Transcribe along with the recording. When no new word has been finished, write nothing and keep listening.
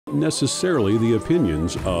necessarily the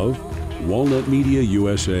opinions of Walnut Media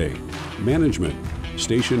USA, management,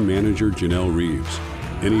 station manager Janelle Reeves,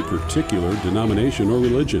 any particular denomination or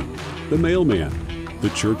religion, the mailman, the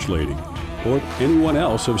church lady, or anyone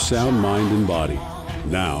else of sound mind and body.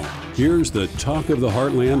 Now, here's the Talk of the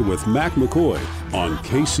Heartland with Mac McKoy on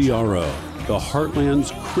KCRO, the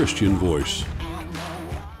Heartland's Christian voice.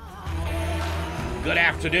 Good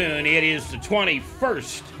afternoon. It is the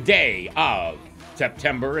 21st day of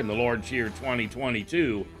September in the Lord's year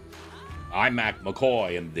 2022. I'm Mac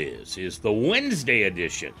McKoy, and this is the Wednesday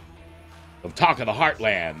edition of Talk of the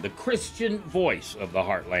Heartland, the Christian voice of the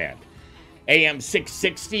Heartland. AM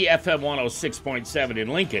 660, FM 106.7 in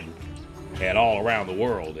Lincoln, and all around the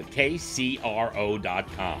world at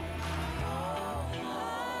KCRO.com.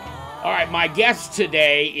 All right, my guest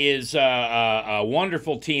today is a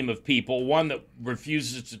wonderful team of people, one that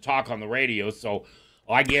refuses to talk on the radio, so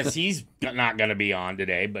I guess he's not going to be on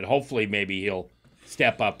today, but hopefully maybe he'll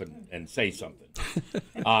step up and say something.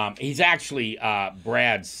 He's actually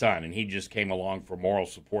Brad's son, and he just came along for moral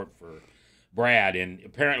support for Brad, and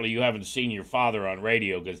apparently you haven't seen your father on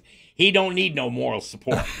radio because he don't need no moral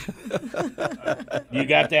support. You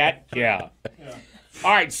got that? Yeah.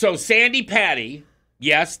 All right, so Sandy Patty,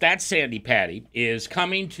 yes, that's Sandy Patty, is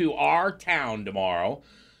coming to our town tomorrow.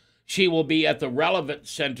 She will be at the Relevant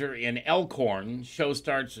Center in Elkhorn. Show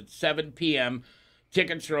starts at 7 p.m.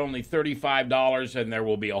 Tickets are only $35, and there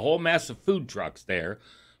will be a whole mess of food trucks there,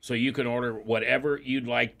 so you can order whatever you'd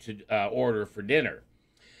like to order for dinner.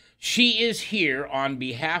 She is here on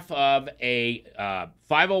behalf of a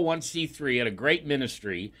 501c3 at a great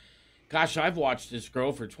ministry. Gosh, I've watched this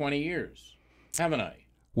grow for 20 years, haven't I?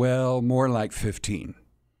 Well, more like 15.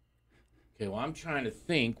 Okay, well, I'm trying to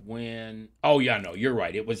think when... Oh, yeah, no, you're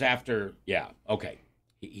right. It was after... Yeah, okay.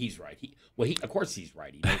 He's right. Of course he's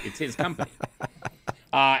right. It's his company.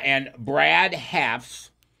 And Brad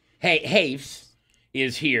Hafs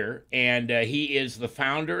is here, and he is the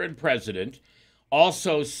founder and president.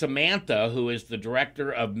 Also, Samantha, who is the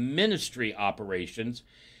director of ministry operations,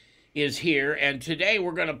 is here. And today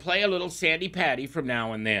we're going to play a little Sandy Patty from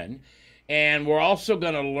now and then. And we're also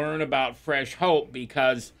going to learn about Fresh Hope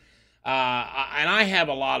because, and I have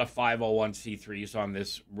a lot of 501c3s on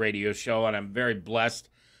this radio show, and I'm very blessed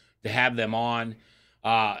to have them on.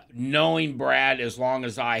 Knowing Brad as long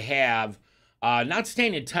as I have, not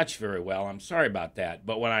staying in touch very well. I'm sorry about that.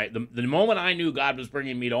 But when the moment I knew God was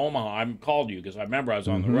bringing me to Omaha, I called you because I remember I was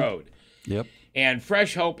on the road. Yep. And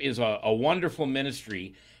Fresh Hope is a wonderful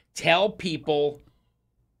ministry. Tell people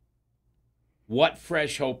what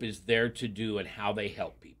Fresh Hope is there to do and how they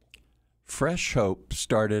help people. Fresh Hope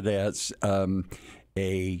started as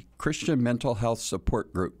a Christian mental health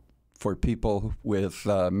support group for people with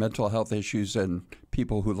mental health issues and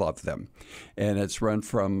people who love them. And it's run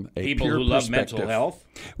from a people peer who love perspective. mental health?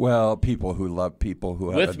 Well, people who love people who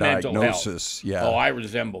with have a mental diagnosis. Health. Yeah. Oh, I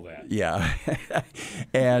resemble that. Yeah.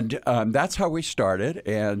 And that's how we started,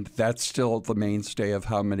 and that's still the mainstay of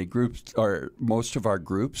how many groups, or most of our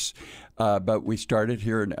groups. But we started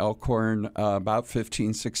here in Elkhorn about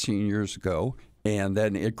 15, 16 years ago, and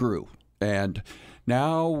then it grew. And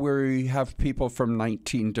now we have people from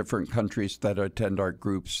 19 different countries that attend our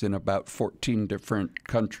groups in about 14 different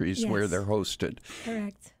countries where they're hosted.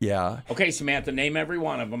 Correct. Yeah. Okay, Samantha, name every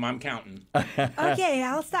one of them. I'm counting. Okay,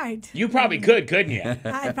 I'll start. You probably could, couldn't you?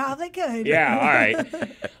 I probably could. Yeah, all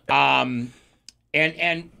right.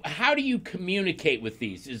 And how do you communicate with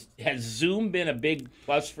these? Has Zoom been a big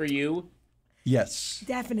plus for you? Yes.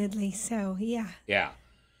 Definitely so, yeah. Yeah.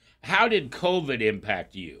 How did COVID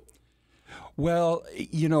impact you? Well,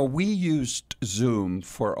 you know, we used Zoom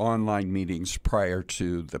for online meetings prior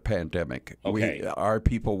to the pandemic. Okay. Our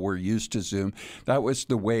people were used to Zoom. That was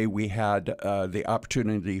the way we had the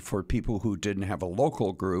opportunity for people who didn't have a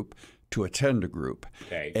local group to attend a group.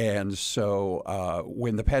 Okay. And so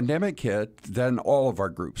when the pandemic hit, then all of our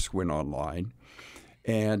groups went online.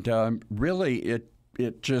 And really,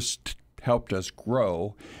 it just helped us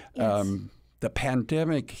grow. Yes. The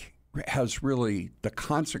pandemic has really, the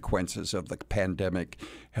consequences of the pandemic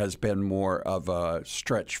has been more of a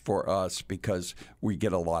stretch for us because we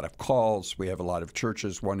get a lot of calls. We have a lot of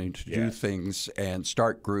churches wanting to do things and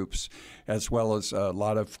start groups, as well as a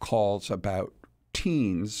lot of calls about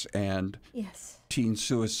teens, and teen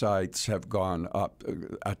suicides have gone up,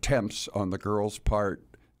 attempts on the girls' part,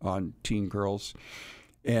 on teen girls.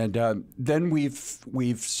 And then we've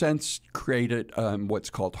since created what's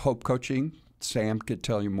called Hope Coaching. Sam could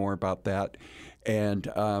tell you more about that. And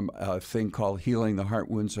a thing called Healing the Heart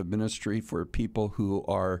Wounds of Ministry for people who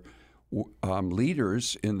are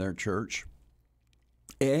leaders in their church.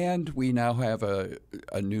 And we now have a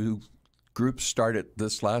new group started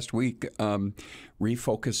this last week,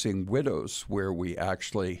 refocusing widows, where we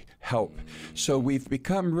actually help. So we've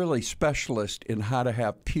become really specialist in how to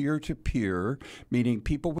have peer-to-peer, meaning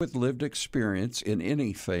people with lived experience in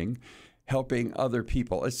anything, helping other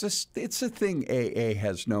people. It's a thing AA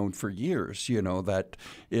has known for years, that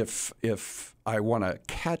if I want to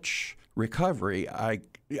catch recovery, I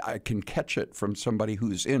can catch it from somebody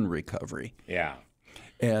who's in recovery. Yeah.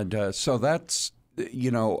 And so that's,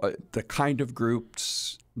 the kind of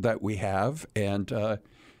groups that we have, and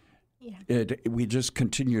we just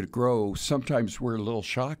continue to grow. Sometimes we're a little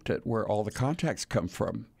shocked at where all the contacts come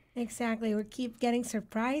from. Exactly. We keep getting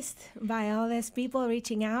surprised by all these people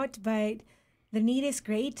reaching out, but the need is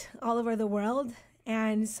great all over the world.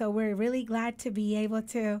 And so we're really glad to be able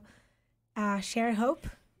to share hope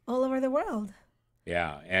all over the world.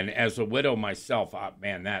 Yeah. And as a widow myself,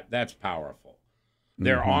 man, that's powerful.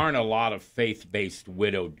 There aren't a lot of faith-based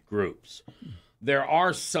widowed groups. There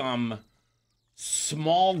are some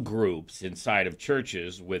small groups inside of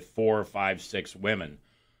churches with 4, 5, 6 women.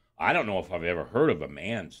 I don't know if I've ever heard of a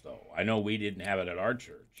man's, though. I know we didn't have it at our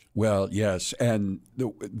church. Well, yes, and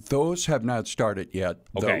those have not started yet.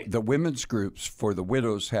 Okay. The women's groups for the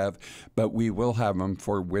widows have, but we will have them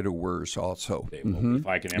for widowers also. Okay, well, if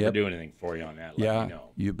I can ever do anything for you on that, let me know.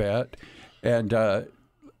 You bet. And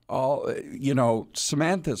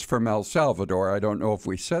Samantha's from El Salvador. I don't know if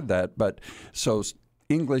we said that, but so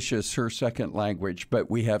English is her second language,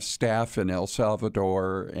 but we have staff in El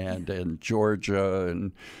Salvador and in Georgia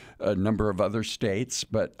and a number of other states.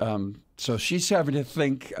 But so she's having to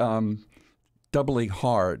think doubly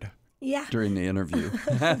hard during the interview.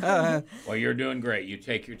 Well, you're doing great. You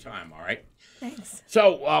take your time, all right? Thanks.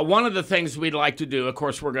 So one of the things we'd like to do, of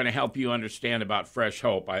course, we're going to help you understand about Fresh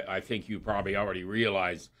Hope. I think you probably already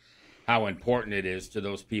realize how important it is to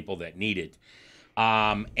those people that need it.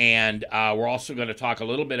 And we're also going to talk a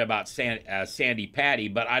little bit about Sandy Patty,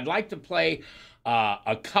 but I'd like to play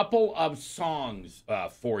a couple of songs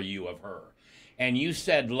for you of her. And you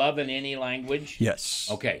said Love in Any Language? Yes.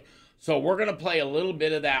 Okay. So we're going to play a little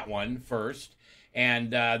bit of that one first,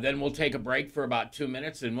 and then we'll take a break for about 2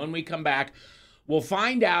 minutes. And when we come back, we'll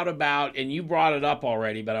find out about, and you brought it up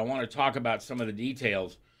already, but I want to talk about some of the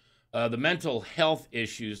details, the mental health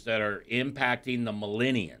issues that are impacting the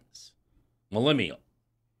millennial.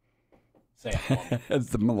 Say it.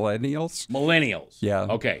 The millennials? Millennials. Yeah.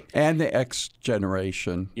 Okay. And the X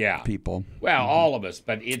generation people. Well, all of us,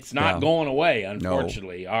 but it's not going away,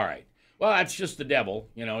 unfortunately. No. All right. Well, that's just the devil,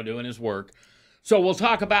 doing his work. So we'll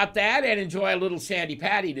talk about that and enjoy a little Sandy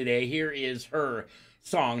Patty today. Here is her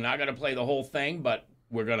song. Not going to play the whole thing, but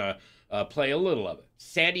we're going to play a little of it.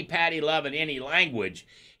 Sandy Patty, Love in Any Language,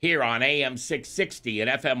 here on AM 660 and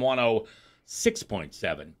FM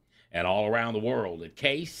 106.7 and all around the world at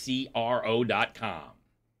KCRO.com.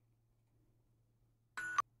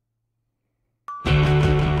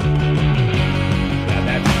 Now,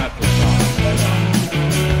 that's not the song.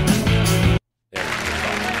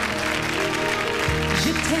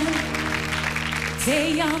 Je t'aime, te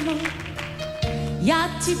amo, ja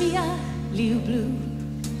тебя люблю.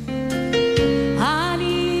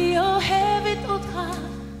 Ani ohevet otcha,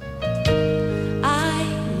 I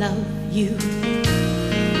love you.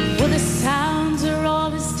 Well, the sounds are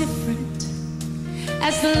all as different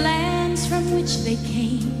as the lands from which they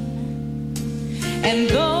came. And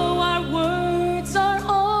though our words are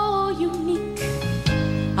all unique,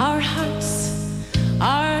 our hearts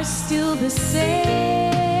are still the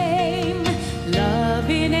same. Love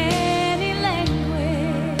in any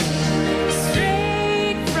language,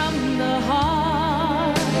 straight from the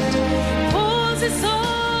heart, pulls us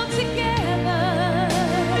all together,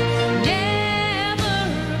 never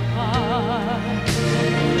apart.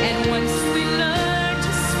 And once we learn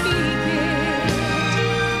to speak it,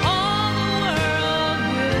 all the world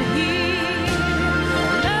will hear.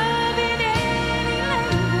 Love in any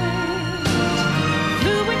language,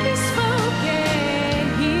 fluently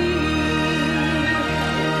spoken here.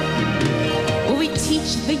 We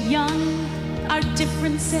teach the young our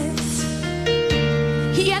differences,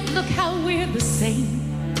 yet look how we're the same.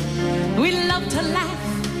 We love to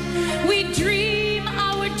laugh, we dream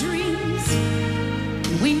our dreams,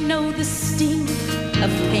 we know the sting of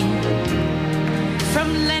pain.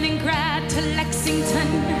 From Leningrad to Lexington,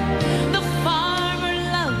 the farmer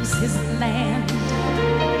loves his land,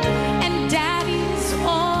 and daddies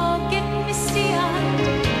all get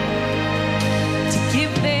misty-eyed to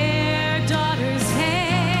give their daughters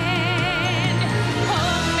hand.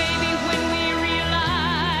 Oh, maybe when we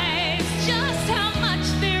realize just how much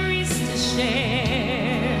there is to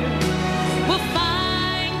share, we'll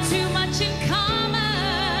find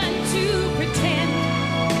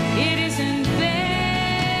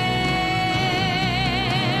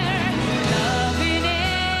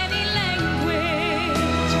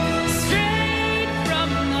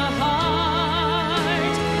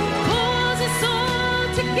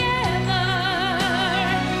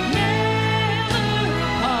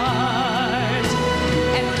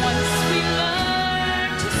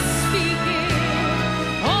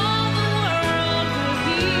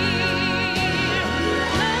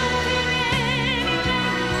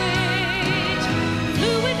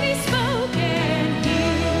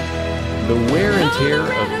The wear and tear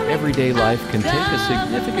of everyday life can take a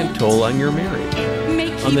significant toll on your marriage.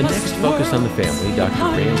 On the next Focus on the Family,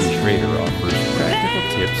 Dr. Randy Schrader offers practical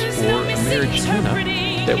tips for a marriage tune-up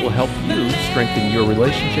that will help you strengthen your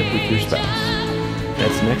relationship with your spouse.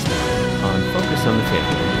 That's next time on Focus on the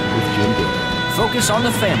Family with Jim Daly. Focus on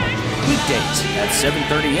the Family, weekdays at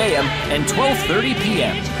 7:30 a.m. and 12:30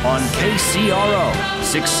 p.m. on KCRO,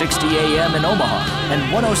 660 a.m. in Omaha and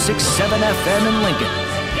 106.7 FM in Lincoln.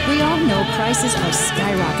 We all know prices are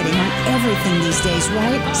skyrocketing on everything these days,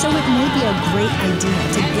 right? So it may be a great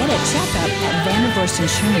idea to get a checkup at Vandervorst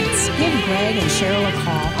Insurance. Give Greg and Cheryl a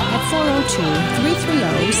call at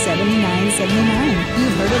 402-330-7979.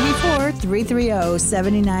 You've heard it before,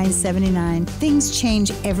 330-7979. Things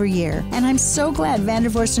change every year, and I'm so glad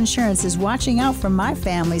Vandervorst Insurance is watching out for my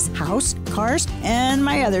family's house, cars, and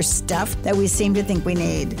my other stuff that we seem to think we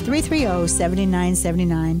need.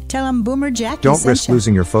 330-7979. Tell them Boomer Jack Don't risk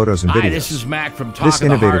losing your photos and videos. Hi, this is Mac from Talk This of the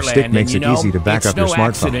innovative Heartland, stick makes it easy to back up your It's no smartphone.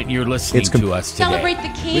 accident you're listening to us today. Celebrate the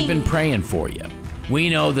king. We've been praying for you. We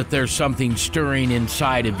know that there's something stirring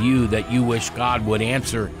inside of you that you wish God would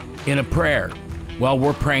answer in a prayer. Well,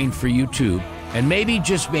 we're praying for you too. And maybe,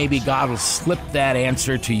 just maybe, God will slip that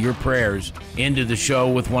answer to your prayers into the show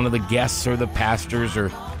with one of the guests or the pastors or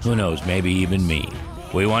who knows, maybe even me.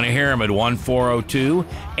 We want to hear them at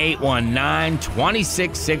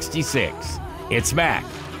 1-402-819-2666. It's Mac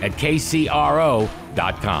at KCRO.com.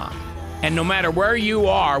 And no matter where you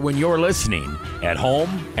are when you're listening, at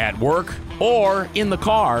home, at work, or in the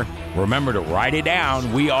car, remember to write it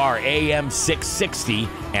down. We are AM 660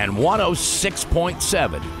 and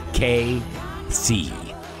 106.7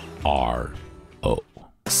 KCRO.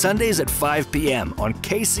 Sundays at 5 p.m. on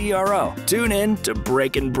KCRO. Tune in to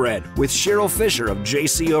Breaking Bread with Cheryl Fisher of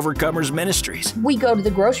JC Overcomers Ministries. We go to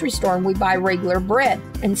the grocery store and we buy regular bread.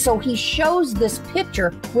 And so he shows this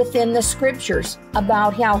picture within the scriptures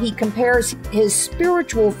about how he compares his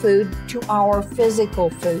spiritual food to our physical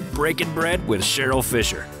food. Breaking Bread with Cheryl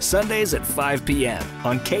Fisher. Sundays at 5 p.m.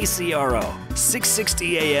 on KCRO.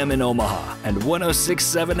 660 a.m. in Omaha and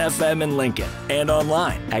 106.7 FM in Lincoln. And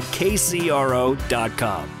online at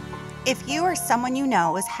KCRO.com. If you or someone you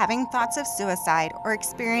know is having thoughts of suicide or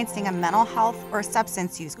experiencing a mental health or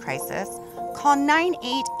substance use crisis, call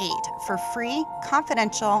 988 for free,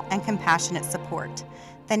 confidential, and compassionate support.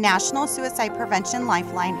 The National Suicide Prevention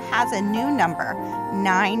Lifeline has a new number,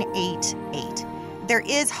 988. There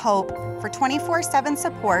is hope for 24/7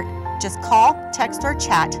 support. Just call, text, or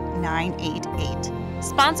chat 988.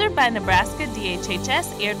 Sponsored by Nebraska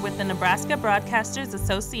DHHS, aired with the Nebraska Broadcasters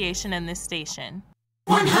Association and this station.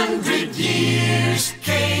 100 years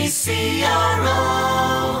KCRO.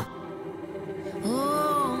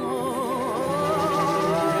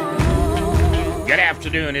 Good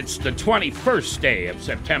afternoon. It's the 21st day of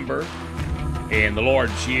September in the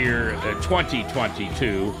Lord's year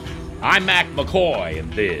 2022. I'm Mac McKoy,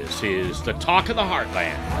 and this is the Talk of the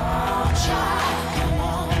Heartland.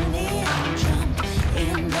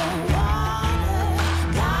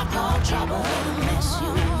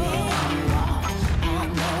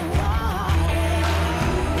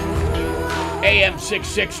 AM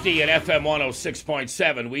 660 and FM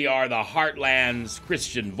 106.7, we are the Heartland's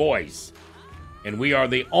Christian voice, and we are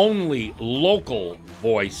the only local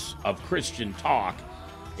voice of Christian talk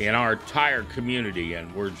in our entire community,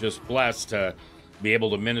 and we're just blessed to be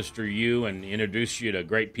able to minister you and introduce you to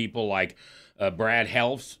great people like Brad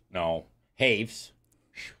Hafes. I'm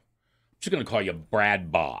just going to call you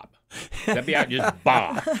Brad Bob. That'd be just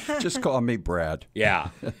Bob. Just call me Brad.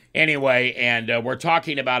 Yeah. Anyway, and we're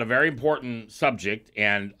talking about a very important subject,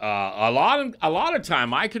 and a lot of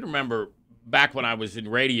time I can remember back when I was in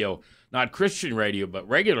radio, not Christian radio, but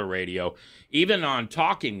regular radio, even on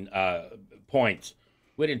talking points,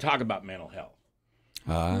 we didn't talk about mental health.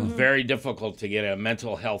 It was very difficult to get a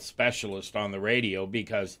mental health specialist on the radio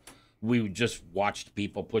because we just watched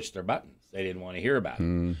people push their buttons. They didn't want to hear about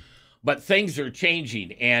it. But things are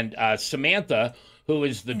changing, and Samantha, who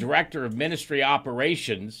is the director of ministry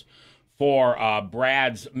operations for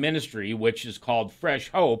Brad's ministry, which is called Fresh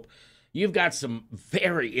Hope, you've got some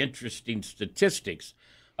very interesting statistics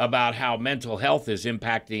about how mental health is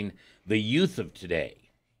impacting the youth of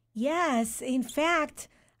today. Yes, in fact,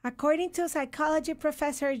 according to psychology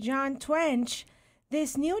professor John Twench,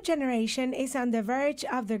 this new generation is on the verge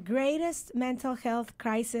of the greatest mental health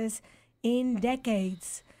crisis in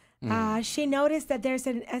decades. She noticed that there's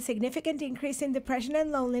a significant increase in depression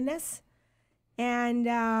and loneliness. And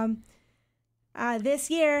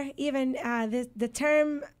this year, even the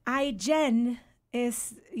term iGen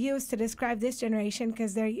is used to describe this generation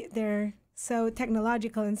because they're so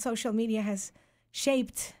technological, and social media has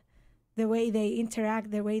shaped the way they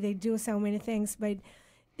interact, the way they do so many things. But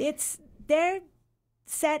they're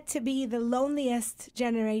set to be the loneliest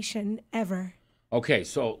generation ever. Okay,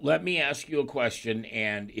 so let me ask you a question,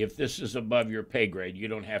 and if this is above your pay grade, you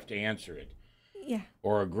don't have to answer it. Yeah.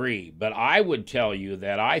 Or agree. But I would tell you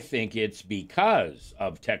that I think it's because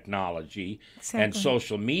of technology and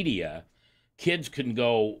social media, kids can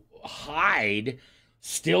go hide,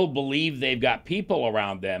 still believe they've got people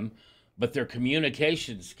around them, but their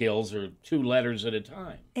communication skills are 2 letters at a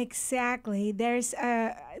time. Exactly. There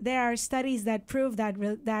are studies that prove that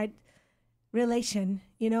relation,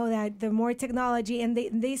 that the more technology, and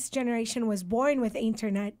this generation was born with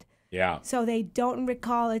internet. Yeah. So they don't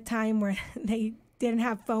recall a time where they didn't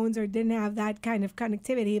have phones or didn't have that kind of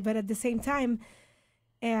connectivity. But at the same time,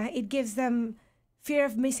 it gives them fear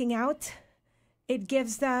of missing out. It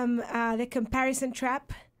gives them the comparison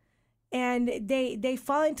trap. And they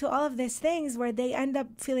fall into all of these things where they end up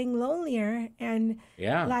feeling lonelier and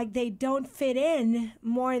like they don't fit in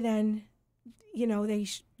more than,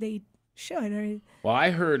 they should. Well,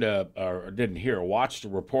 I heard, watched a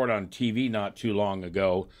report on TV not too long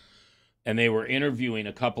ago, and they were interviewing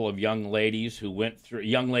a couple of young ladies who went through,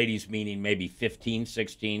 young ladies meaning maybe 15,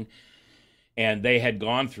 16, and they had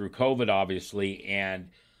gone through COVID, obviously, and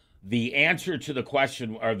the answer to the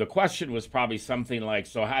question, or the question was probably something like,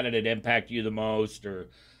 so how did it impact you the most, or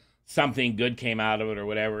something good came out of it or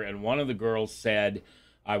whatever, and one of the girls said,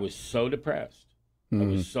 I was so depressed. I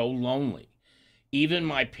was so lonely. Even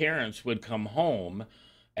my parents would come home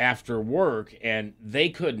after work, and they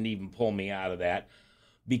couldn't even pull me out of that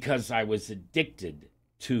because I was addicted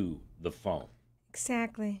to the phone.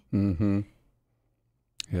 Exactly. Mm-hmm.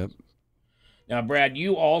 Yep. Now, Brad,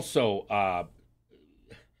 you also,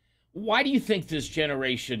 why do you think this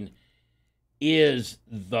generation is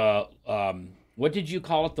the, what did you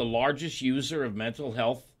call it, the largest user of mental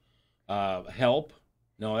health help?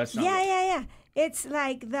 No, that's not. Yeah. It's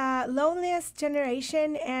like the loneliest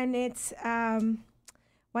generation, and it's,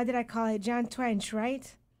 what did I call it? John Twench,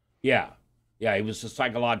 right? Yeah, he was a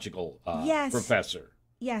psychological professor.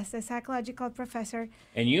 Yes, a psychological professor.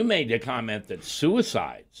 And you made the comment that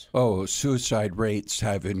suicides. Oh, suicide rates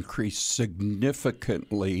have increased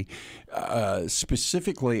significantly,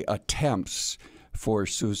 specifically attempts for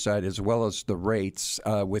suicide, as well as the rates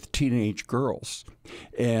with teenage girls.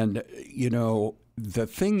 And, the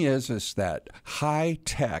thing is that high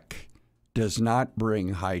tech does not bring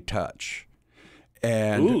high touch.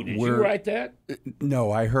 And ooh, did you write that?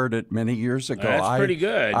 No, I heard it many years ago. That's pretty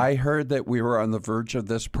good. I heard that we were on the verge of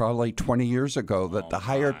this probably 20 years ago, that the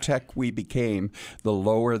higher tech we became, the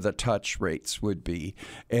lower the touch rates would be.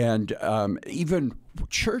 And even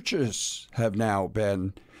churches have now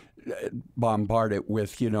been bombarded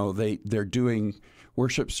with, they're doing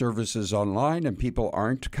worship services online, and people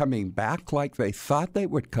aren't coming back like they thought they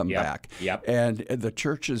would come back. Yep. And the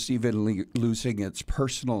church is even losing its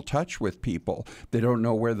personal touch with people. They don't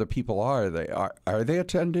know where the people are. Are they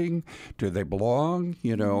attending? Do they belong?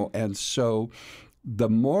 And so the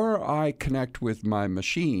more I connect with my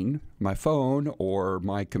machine, my phone or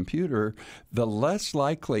my computer, the less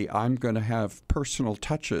likely I'm going to have personal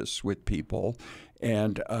touches with people.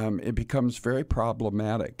 And it becomes very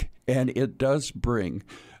problematic. And it does bring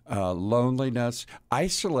loneliness.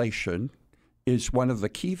 Isolation is one of the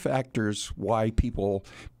key factors why people,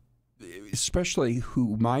 especially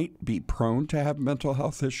who might be prone to have mental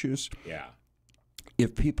health issues,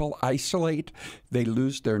 if people isolate, they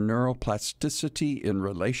lose their neuroplasticity in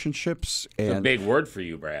relatingships. It's a big word for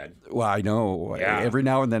you, Brad. Well, I know. Yeah. Every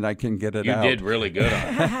now and then I can get it out. You did really good on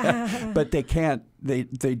it. But they can't.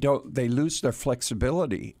 They lose their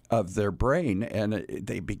flexibility of their brain, and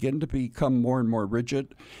they begin to become more and more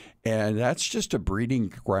rigid. And that's just a breeding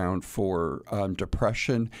ground for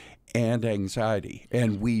depression and anxiety.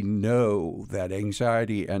 And we know that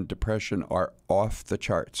anxiety and depression are off the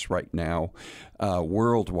charts right now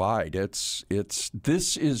worldwide. This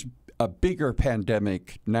is a bigger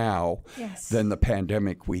pandemic now than the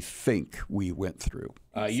pandemic we think we went through.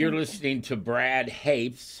 You're listening to Brad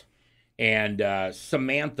Hapes and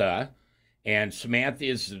Samantha. And Samantha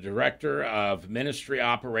is the director of ministry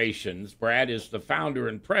operations. Brad is the founder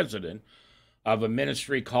and president of a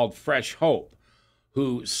ministry called Fresh Hope,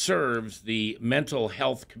 who serves the mental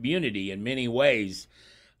health community in many ways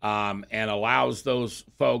and allows those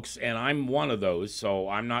folks, and I'm one of those, so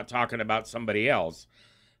I'm not talking about somebody else,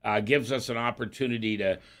 gives us an opportunity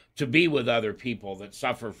to be with other people that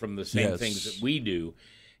suffer from the same things that we do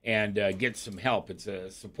and get some help. It's a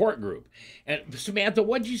support group. And Samantha,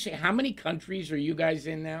 what did you say? How many countries are you guys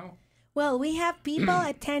in now? Well, we have people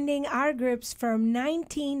attending our groups from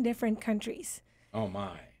 19 different countries. Oh,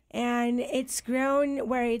 my. And it's grown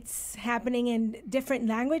where it's happening in different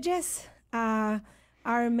languages.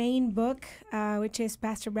 Our main book, which is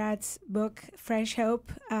Pastor Brad's book, Fresh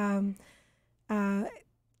Hope,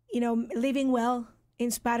 living well in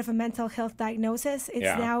spite of a mental health diagnosis.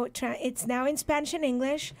 It's now in Spanish and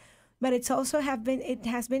English, but it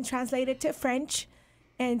has been translated to French,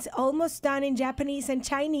 and it's almost done in Japanese and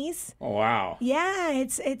Chinese. Oh, wow. Yeah,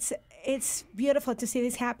 it's beautiful to see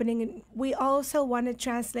this happening. And we also want to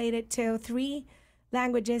translate it to 3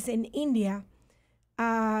 languages in India.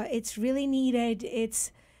 It's really needed.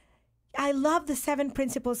 I love the 7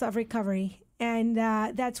 principles of recovery, and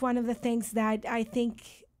that's one of the things that I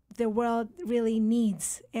think the world really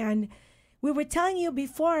needs. And we were telling you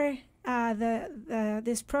before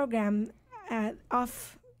this program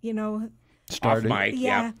off mic,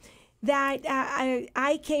 that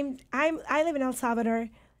I live in El Salvador,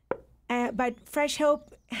 but Fresh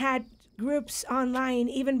Hope had groups online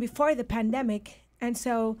even before the pandemic, and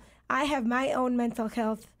so I have my own mental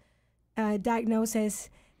health diagnosis,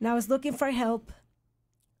 and I was looking for help,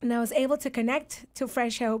 and I was able to connect to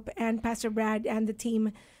Fresh Hope and Pastor Brad and the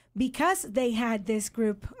team because they had this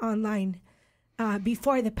group online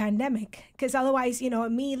before the pandemic. Because otherwise,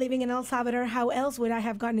 me living in El Salvador, how else would I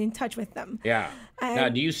have gotten in touch with them? Yeah. Now,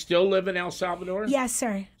 do you still live in El Salvador? Yes,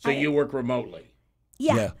 sir. So you work remotely?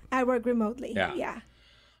 Yeah, I work remotely. Yeah.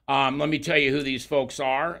 Let me tell you who these folks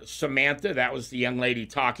are. Samantha, that was the young lady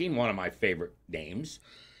talking, one of my favorite names.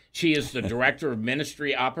 She is the Director of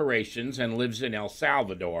Ministry Operations and lives in El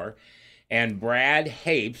Salvador. And Brad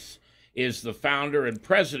Hapes is the founder and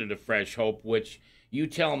president of Fresh Hope, which you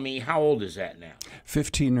tell me, how old is that now?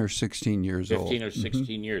 15 or 16 years old. 15 or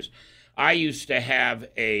 16 years. I used to have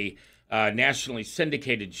a nationally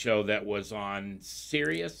syndicated show that was on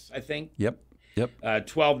Sirius, I think. Yep.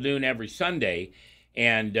 12 noon every Sunday.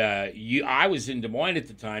 And I was in Des Moines at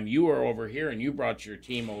the time. You were over here, and you brought your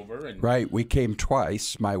team over. And right. We came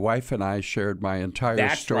twice. My wife and I shared my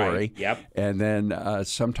entire story. Right. Yep. And then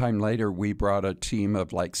sometime later, we brought a team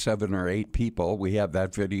of like 7 or 8 people. We have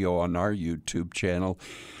that video on our YouTube channel.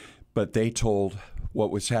 But they told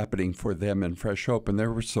what was happening for them in Fresh Hope. And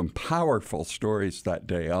there were some powerful stories that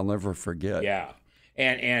day. I'll never forget. Yeah.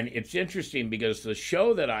 And it's interesting because the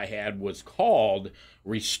show that I had was called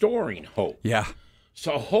Restoring Hope. Yeah.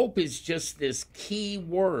 So hope is just this key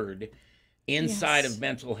word inside of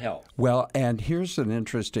mental health. Well, and here's an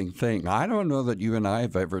interesting thing. I don't know that you and I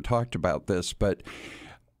have ever talked about this, but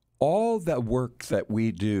all the work that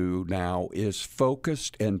we do now is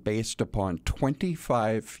focused and based upon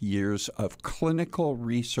 25 years of clinical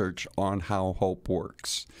research on how hope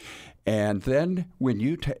works. And then when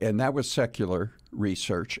you and that was secular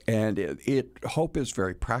research, and hope is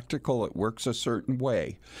very practical. It works a certain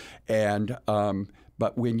way, and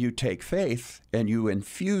but when you take faith and you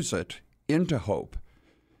infuse it into hope,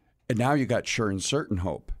 and now you got sure and certain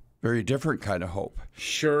hope, very different kind of hope.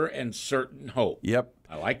 Sure and certain hope. Yep,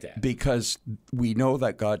 I like that because we know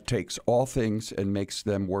that God takes all things and makes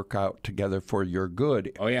them work out together for your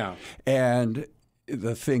good. Oh yeah, and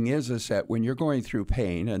the thing is that when you're going through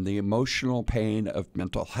pain and the emotional pain of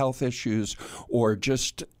mental health issues, or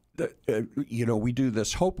just, we do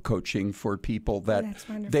this hope coaching for people that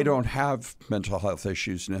they don't have mental health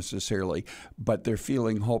issues necessarily, but they're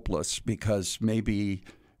feeling hopeless because maybe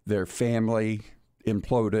their family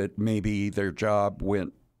imploded, maybe their job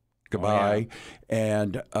went goodbye.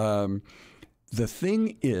 And the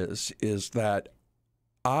thing is that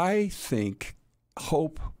I think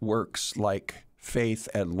hope works like faith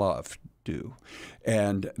and love do.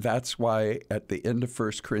 And that's why at the end of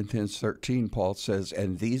 1 Corinthians 13, Paul says,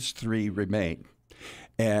 and these 3 remain.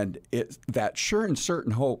 And that sure and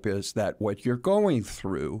certain hope is that what you're going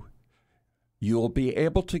through, you'll be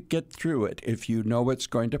able to get through it if you know it's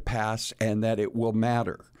going to pass and that it will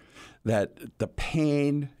matter. That the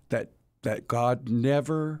pain, that God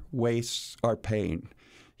never wastes our pain.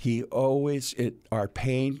 Our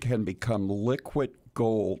pain can become liquid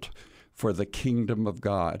gold for the kingdom of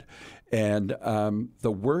God. And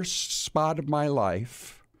the worst spot of my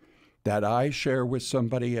life that I share with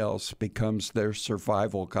somebody else becomes their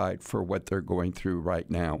survival guide for what they're going through right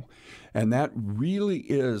now. And that really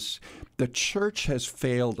is, the church has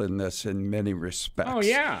failed in this in many respects. Oh,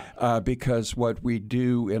 yeah. Because what we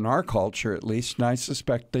do in our culture, at least, and I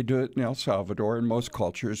suspect they do it in El Salvador and most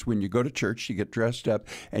cultures, when you go to church, you get dressed up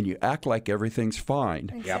and you act like everything's fine.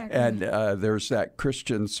 Exactly. And there's that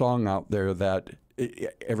Christian song out there that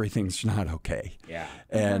everything's not okay. Yeah.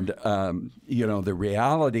 And, the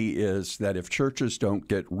reality is that if churches don't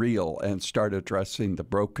get real and start addressing the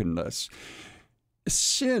brokenness,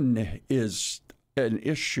 sin is an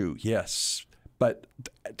issue, yes, But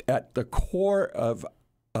at the core of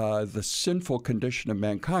the sinful condition of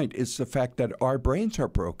mankind is the fact that our brains are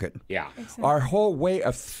broken. Yeah. Exactly. Our whole way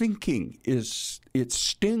of thinking it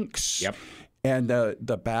stinks. Yep. And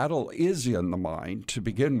the battle is in the mind to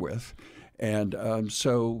begin with. And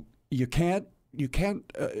so you can't,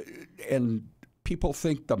 and people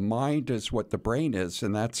think the mind is what the brain is,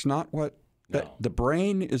 and that's not what. The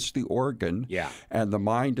brain is the organ, and the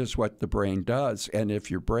mind is what the brain does. And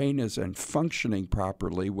if your brain isn't functioning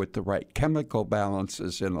properly with the right chemical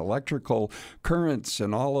balances and electrical currents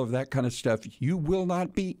and all of that kind of stuff, you will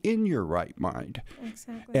not be in your right mind.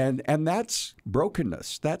 Exactly. And that's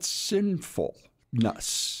brokenness. That's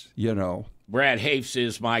sinfulness, you know. Brad Hafs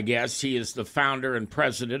is my guest. He is the founder and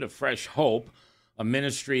president of Fresh Hope, a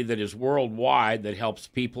ministry that is worldwide that helps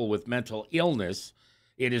people with mental illness.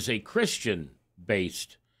 It is a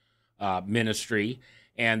Christian-based ministry,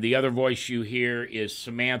 and the other voice you hear is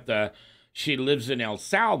Samantha. She lives in El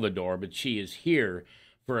Salvador, but she is here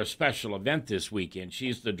for a special event this weekend.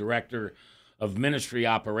 She's the director of ministry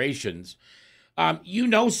operations. You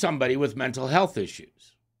know somebody with mental health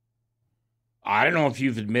issues. I don't know if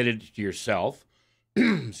you've admitted it to yourself.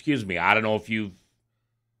 Excuse me. I don't know if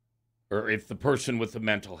if the person with the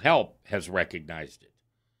mental health has recognized it.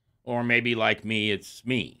 Or maybe like me, it's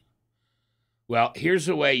me. Well, here's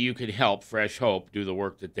a way you can help Fresh Hope do the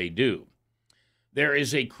work that they do. There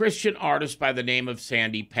is a Christian artist by the name of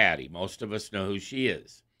Sandi Patty. Most of us know who she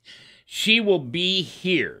is. She will be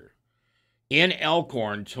here in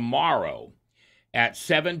Elkhorn tomorrow at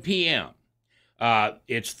 7 p.m.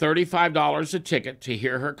 It's $35 a ticket to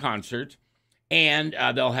hear her concert, and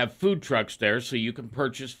they'll have food trucks there, so you can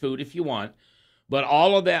purchase food if you want. But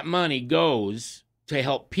all of that money goes to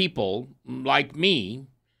help people like me,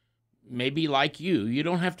 maybe like you. You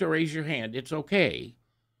don't have to raise your hand. It's okay.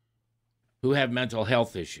 Who have mental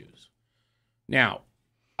health issues. Now,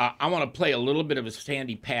 I want to play a little bit of a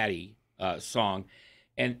Sandi Patty song.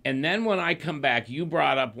 And then when I come back, you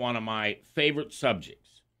brought up one of my favorite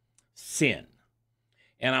subjects, sin.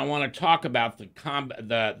 And I want to talk about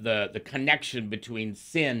the connection between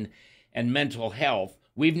sin and mental health.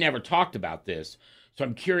 We've never talked about this. So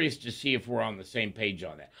I'm curious to see if we're on the same page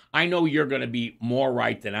on that. I know you're going to be more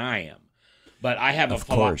right than I am, but I have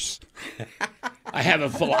I have a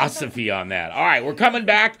philosophy on that. All right, we're coming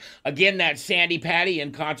back. Again, that's Sandi Patty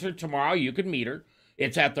in concert tomorrow. You can meet her.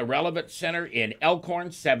 It's at the Relevant Center in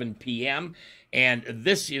Elkhorn, 7 p.m. And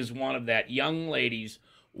this is one of that young lady's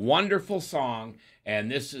wonderful song, and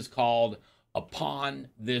this is called Upon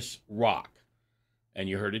This Rock. And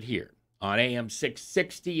you heard it here on AM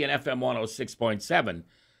 660 and FM 106.7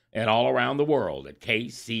 and all around the world at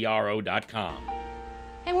kcro.com.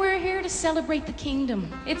 And we're here to celebrate the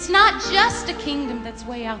kingdom. It's not just a kingdom that's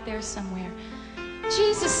way out there somewhere.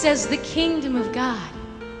 Jesus says the kingdom of God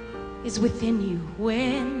is within you.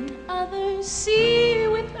 When others see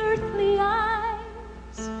with earthly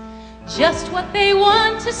eyes just what they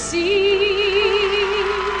want to see,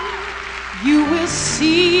 you will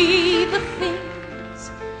see the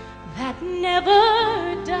things that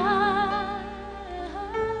never die.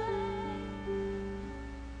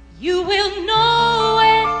 You will know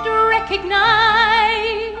and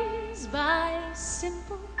recognize by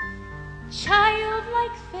simple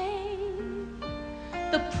childlike faith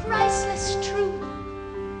the priceless truth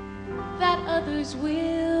that others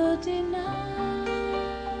will deny.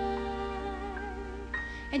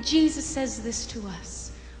 And Jesus says this to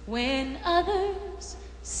us: when others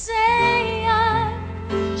say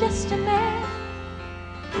I'm just a man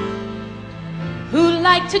who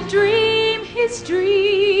liked to dream his dreams,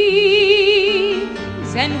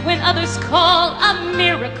 and when others call a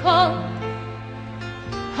miracle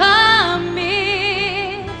a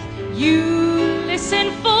myth, you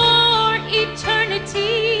listen for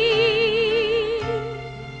eternity.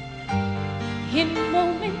 In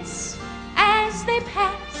moments as they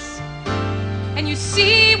pass, and you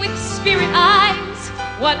see with spirit eyes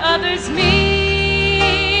what others miss.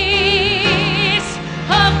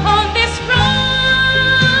 Upon this rock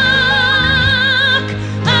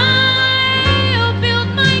I'll build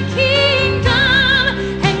my kingdom,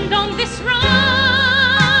 and on this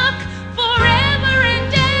rock forever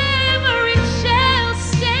and ever it shall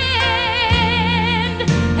stand,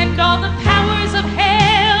 and all the powers of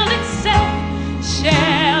hell itself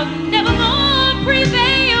shall nevermore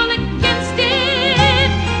prevail against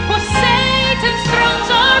it, for Satan's thrones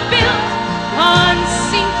are built on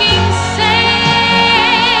sinking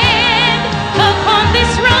sand.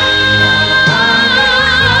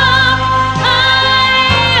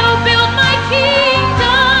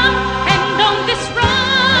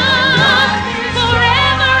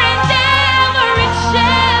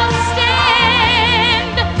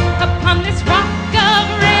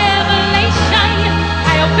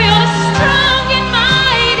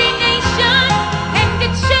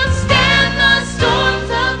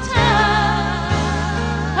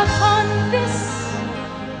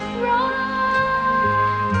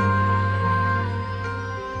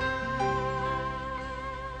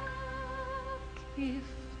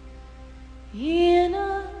 in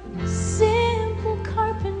a simple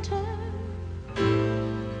carpenter.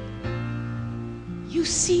 You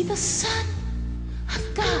see the Son of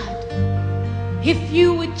God. If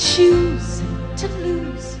you would choose to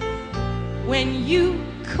lose when you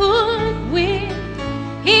could win,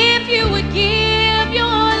 if you would give your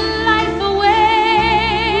life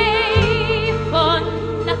away for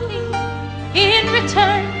nothing in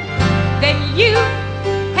return, then you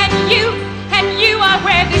are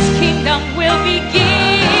where this kingdom will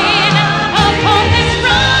begin. Upon this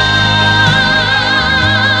rock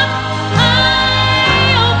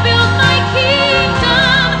I'll build my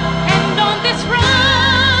kingdom, and on this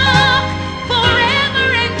rock forever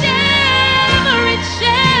and ever it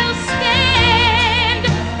shall stand,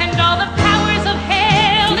 and all the powers of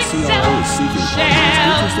hell itself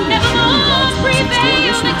shall nevermore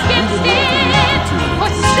prevail against it. For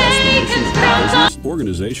Satan's thrones are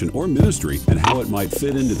organization, or ministry, and how it might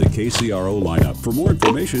fit into the KCRO lineup. For more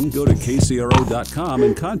information, go to kcro.com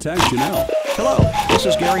and contact Janelle. Hello, this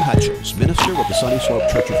is Gary Hutchins, minister with the Sunny Slope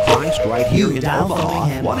Church of Christ right here in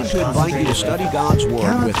Omaha, wanting to invite you to study God's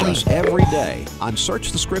Word with us every day on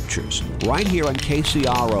Search the Scriptures. Right here on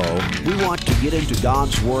KCRO, we want to get into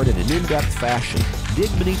God's Word in an in-depth fashion, dig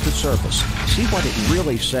beneath the surface, see what it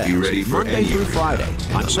really says. You ready for Monday through Friday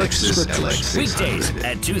on Search the Scriptures. Weekdays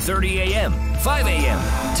at 2:30 a.m., 5 a.m.,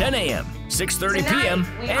 10 a.m., 6:30 p.m.,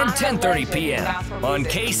 and 10:30 p.m. on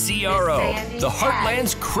KCRO, the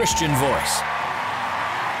Heartland's Christian voice.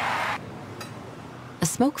 A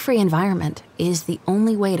smoke-free environment is the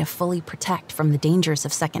only way to fully protect from the dangers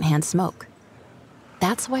of secondhand smoke.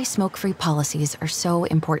 That's why smoke-free policies are so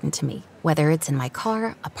important to me, whether it's in my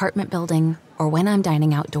car, apartment building, or when I'm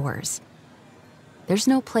dining outdoors. There's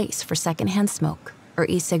no place for secondhand smoke or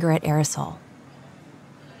e-cigarette aerosol.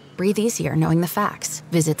 Breathe easier knowing the facts.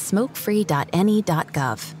 Visit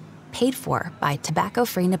smokefree.ne.gov. Paid for by Tobacco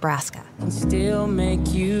Free Nebraska. Still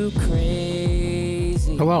make you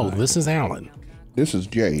crazy. Hello, this is Alan. This is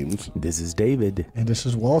James. This is David. And this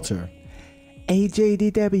is Walter.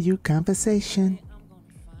 AJDW Conversation.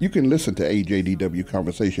 You can listen to AJDW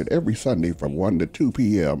Conversation every Sunday from 1 to 2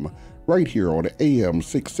 p.m. right here on AM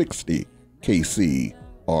 660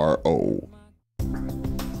 KCRO.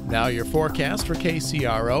 Now your forecast for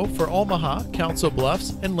KCRO for Omaha, Council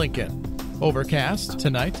Bluffs, and Lincoln. Overcast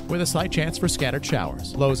tonight with a slight chance for scattered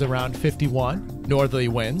showers. Lows around 51. Northerly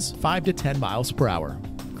winds 5 to 10 miles per hour.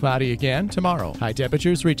 Cloudy again tomorrow. High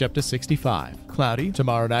temperatures reach up to 65. Cloudy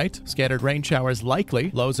tomorrow night. Scattered rain showers likely.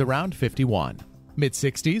 Lows around 51.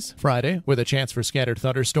 Mid-60s Friday with a chance for scattered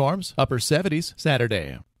thunderstorms. Upper 70s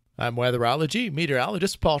Saturday. I'm weatherology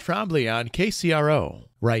meteorologist Paul Trombley on KCRO.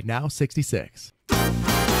 Right now 66.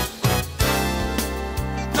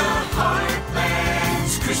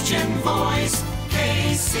 Heartland's Christian voice,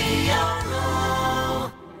 KCRO.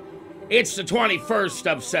 It's the 21st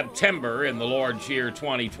of September in the Lord's year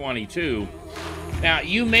 2022. Now,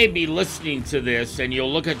 you may be listening to this and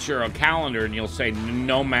you'll look at your calendar and you'll say,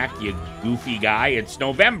 no, Mac, you goofy guy, it's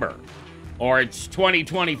November or it's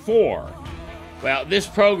 2024. Well, this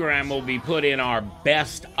program will be put in our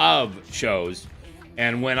best of shows.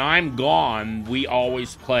 And when I'm gone, we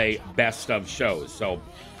always play best of shows. So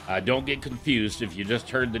don't get confused if you just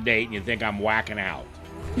heard the date and you think I'm whacking out.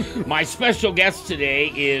 My special guest today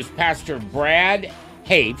is Pastor Brad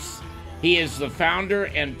Hapes. He is the founder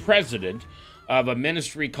and president of a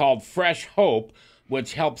ministry called Fresh Hope,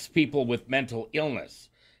 which helps people with mental illness.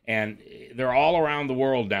 And they're all around the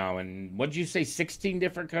world now. And what did you say, 16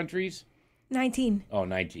 different countries? 19. Oh,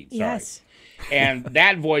 19. Sorry. Yes. And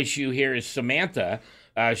that voice you hear is Samantha.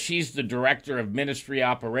 She's the director of ministry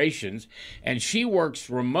operations, and she works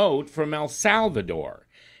remote from El Salvador.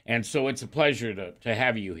 And so it's a pleasure to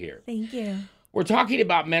have you here. Thank you. We're talking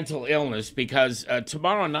about mental illness because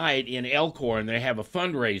tomorrow night in Elkhorn, they have a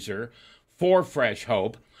fundraiser for Fresh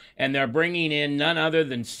Hope, and they're bringing in none other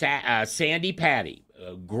than Sandy Patty,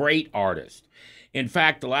 a great artist. In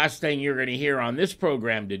fact, the last thing you're going to hear on this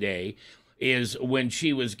program today is when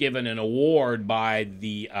she was given an award by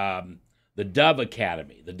the Dove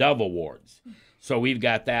Academy, the Dove Awards. So we've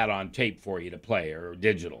got that on tape for you to play, or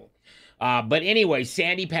digital. But anyway,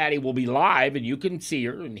 Sandy Patty will be live, and you can see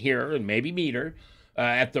her and hear her and maybe meet her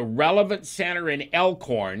at the Relevant Center in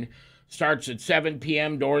Elkhorn. Starts at 7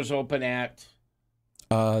 p.m. Doors open at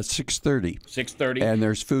 6:30. 6:30. And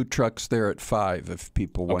there's food trucks there at 5 if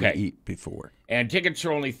people want to eat before. And tickets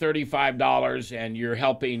are only $35, and you're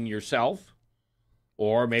helping yourself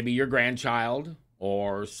or maybe your grandchild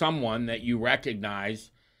or someone that you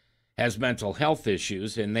recognize has mental health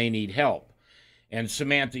issues and they need help. And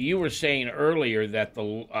Samantha, you were saying earlier that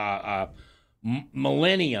the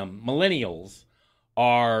millennials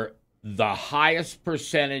are the highest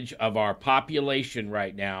percentage of our population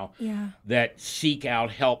right now that seek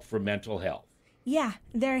out help for mental health. Yeah,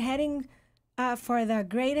 they're heading for the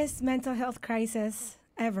greatest mental health crisis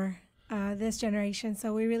ever, this generation.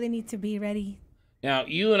 So we really need to be ready. Now,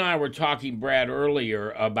 you and I were talking, Brad,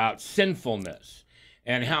 earlier about sinfulness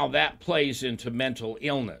and how that plays into mental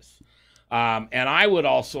illness. And I would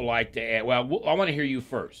also like to add, well, I want to hear you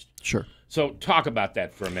first. Sure. So talk about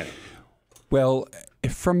that for a minute. Well,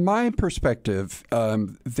 from my perspective,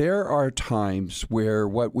 there are times where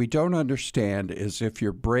what we don't understand is if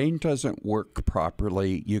your brain doesn't work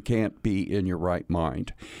properly, you can't be in your right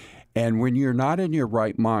mind. And when you're not in your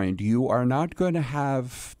right mind, you are not going to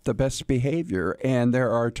have the best behavior. And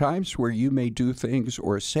there are times where you may do things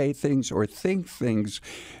or say things or think things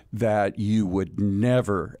that you would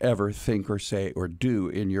never, ever think or say or do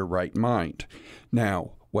in your right mind.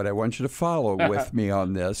 Now, what I want you to follow with me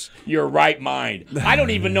on this. Your right mind. I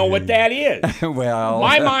don't even know what that is. Well,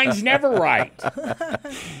 my mind's never right.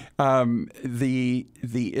 The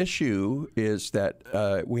issue is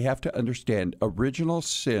that we have to understand original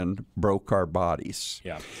sin broke our bodies.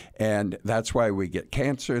 Yeah. And that's why we get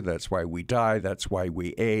cancer. That's why we die. That's why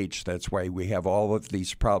we age. That's why we have all of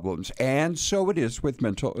these problems. And so it is with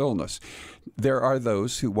mental illness. There are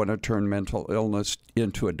those who want to turn mental illness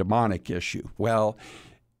into a demonic issue. Well,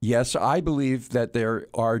 yes, I believe that there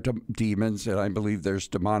are demons, and I believe there's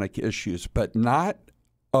demonic issues, but not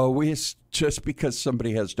always just because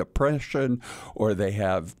somebody has depression or they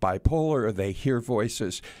have bipolar or they hear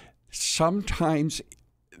voices. Sometimes,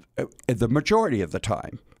 the majority of the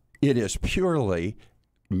time, it is purely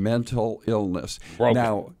mental illness. Broken.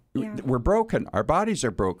 Now, we're broken. Our bodies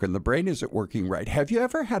are broken. The brain isn't working right. Have you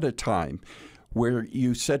ever had a time where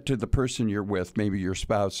you said to the person you're with, maybe your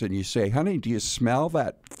spouse, and you say, honey, do you smell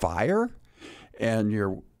that fire? And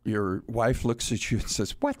your wife looks at you and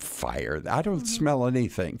says, what fire? I don't smell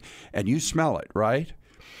anything. And you smell it, right?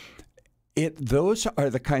 Those are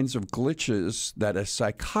the kinds of glitches that a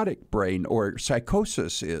psychotic brain or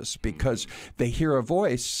psychosis is, because they hear a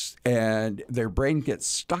voice and their brain gets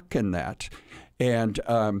stuck in that. And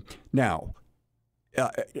now,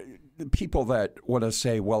 people that want to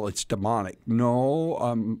say, well, it's demonic.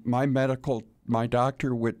 No, my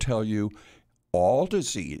doctor would tell you all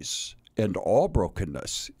disease and all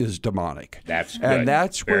brokenness is demonic. That's good. And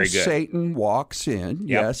that's Very where good. Satan walks in. Yep.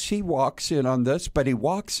 Yes, he walks in on this, but he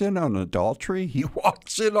walks in on adultery. He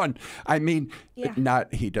walks in on,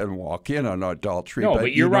 he doesn't walk in on adultery, no, but you're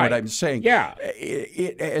you know right. what I'm saying. Yeah.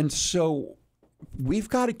 And so we've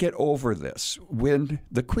got to get over this. When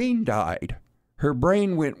the Queen died, her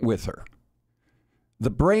brain went with her. The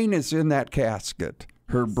brain is in that casket.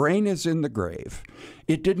 Her brain is in the grave.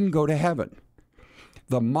 It didn't go to heaven.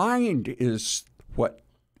 The mind is what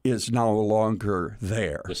is no longer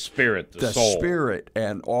there. The spirit, the The soul. spirit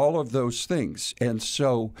and all of those things. And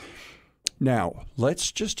so now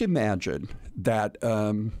let's just imagine that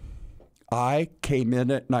I came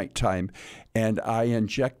in at nighttime and I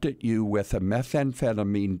injected you with a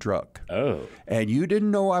methamphetamine drug. Oh. And you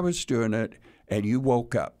didn't know I was doing it, and you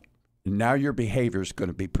woke up. Now your behavior is going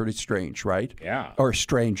to be pretty strange, right? Yeah. Or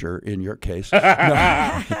stranger in your case. Touche.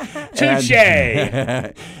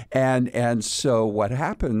 And so what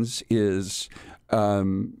happens is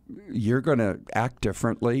you're going to act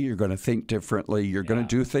differently. You're going to think differently. You're going to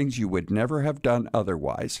do things you would never have done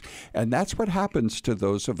otherwise. And that's what happens to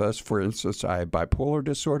those of us. For instance, I have bipolar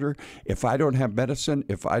disorder. If I don't have medicine,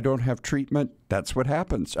 if I don't have treatment, that's what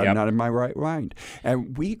happens. I'm not in my right mind.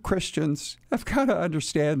 And we Christians have got to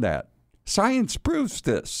understand that. Science proves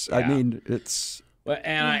this. Yeah. I mean, it's... Well,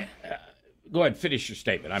 and go ahead, finish your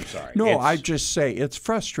statement. I'm sorry. No, I just say it's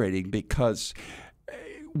frustrating because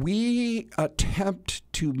we attempt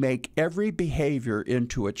to make every behavior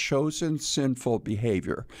into a chosen sinful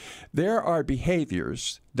behavior. There are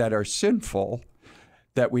behaviors that are sinful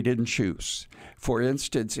that we didn't choose. For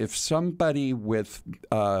instance, if somebody with,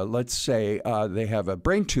 let's say, they have a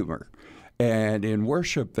brain tumor, and in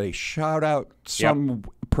worship they shout out some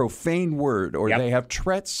profane word, or they have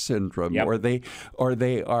Tourette's syndrome, or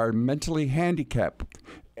they are mentally handicapped.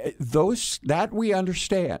 That we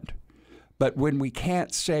understand. But when we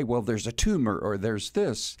can't say, well, there's a tumor or there's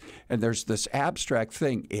this and there's this abstract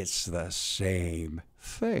thing, it's the same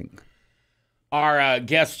thing. Our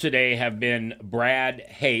guests today have been Brad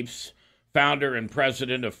Hapes, founder and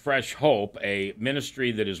president of Fresh Hope, a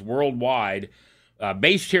ministry that is worldwide,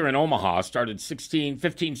 based here in Omaha, started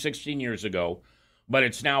 15, 16 years ago, but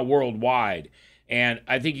it's now worldwide. And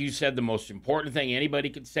I think you said the most important thing anybody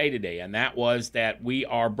could say today, and that was that we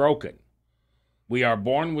are broken. We are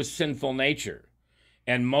born with sinful nature.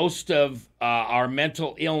 And most of our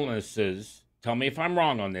mental illnesses, tell me if I'm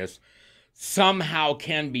wrong on this, somehow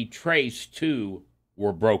can be traced to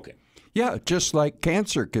we're broken. Yeah, just like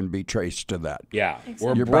cancer can be traced to that. Yeah,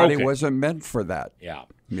 we're Your broken. Body wasn't meant for that. Yeah.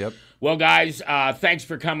 Yep. Well, guys, thanks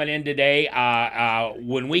for coming in today.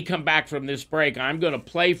 When we come back from this break, I'm going to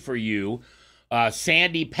play for you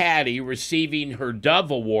Sandy Patty receiving her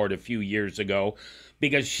Dove Award a few years ago,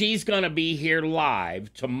 because she's going to be here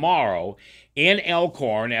live tomorrow in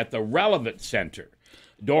Elkhorn at the Relevant Center.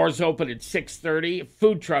 Doors open at 6:30,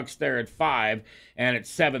 food trucks there at 5, and at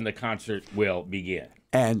 7 the concert will begin.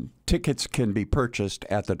 And tickets can be purchased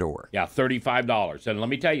at the door. Yeah, $35. And let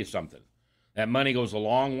me tell you something. That money goes a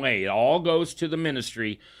long way. It all goes to the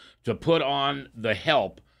ministry to put on the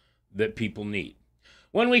help that people need.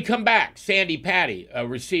 When we come back, Sandy Patty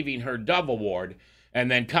receiving her Dove Award. And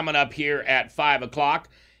then coming up here at 5 o'clock,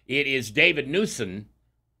 it is David Newsom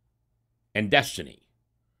and Destiny.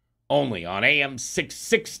 Only on AM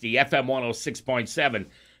 660, FM 106.7,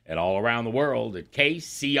 and all around the world at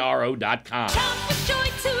KCRO.com.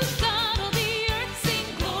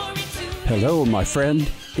 Hello, my friend.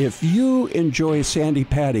 If you enjoy Sandy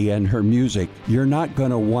Patty and her music, you're not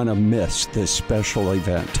going to want to miss this special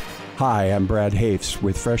event. Hi, I'm Brad Hafes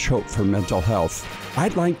with Fresh Hope for Mental Health.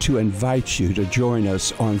 I'd like to invite you to join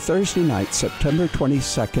us on Thursday night, September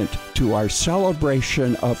 22nd, to our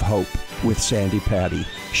celebration of hope with Sandy Patty.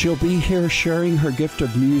 She'll be here sharing her gift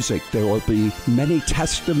of music. There will be many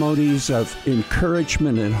testimonies of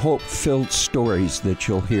encouragement and hope-filled stories that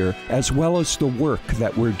you'll hear, as well as the work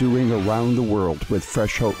that we're doing around the world with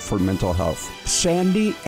Fresh Hope for Mental Health. Sandy